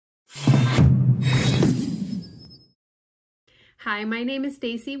Hi, my name is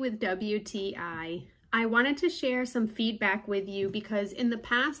Stacy with WTI. I wanted to share some feedback with you because in the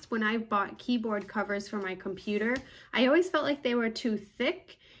past when I've bought keyboard covers for my computer, I always felt like they were too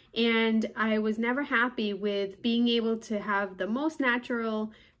thick and I was never happy with being able to have the most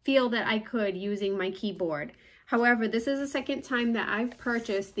natural feel that I could using my keyboard. However, this is the second time that I've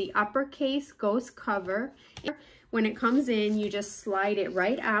purchased the UPPERCASE GhostCover. When it comes in, you just slide it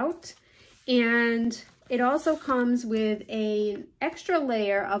right out, and it also comes with an extra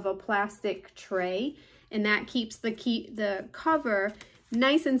layer of a plastic tray, and that keeps the cover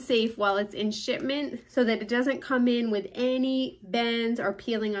nice and safe while it's in shipment so that it doesn't come in with any bends or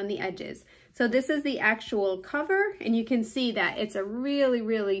peeling on the edges. So this is the actual cover, and you can see that it's a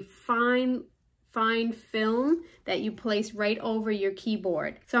really fine film that you place right over your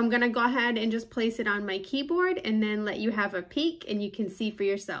keyboard. So I'm gonna go ahead and just place it on my keyboard and then let you have a peek and you can see for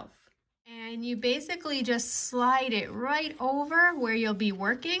yourself. And you basically just slide it right over where you'll be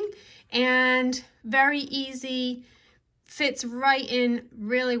working, and very easy, fits right in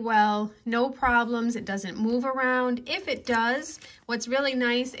really well, no problems. It doesn't move around. If it does, what's really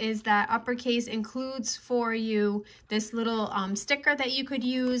nice is that UPPERCASE includes for you this little sticker that you could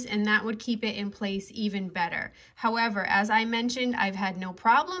use, and that would keep it in place even better. However, as I mentioned, I've had no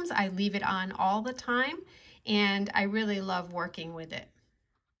problems. I leave it on all the time and I really love working with it.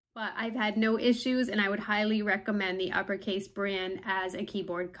 But I've had no issues, and I would highly recommend the UPPERCASE brand as a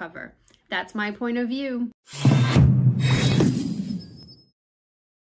keyboard cover. That's my point of view.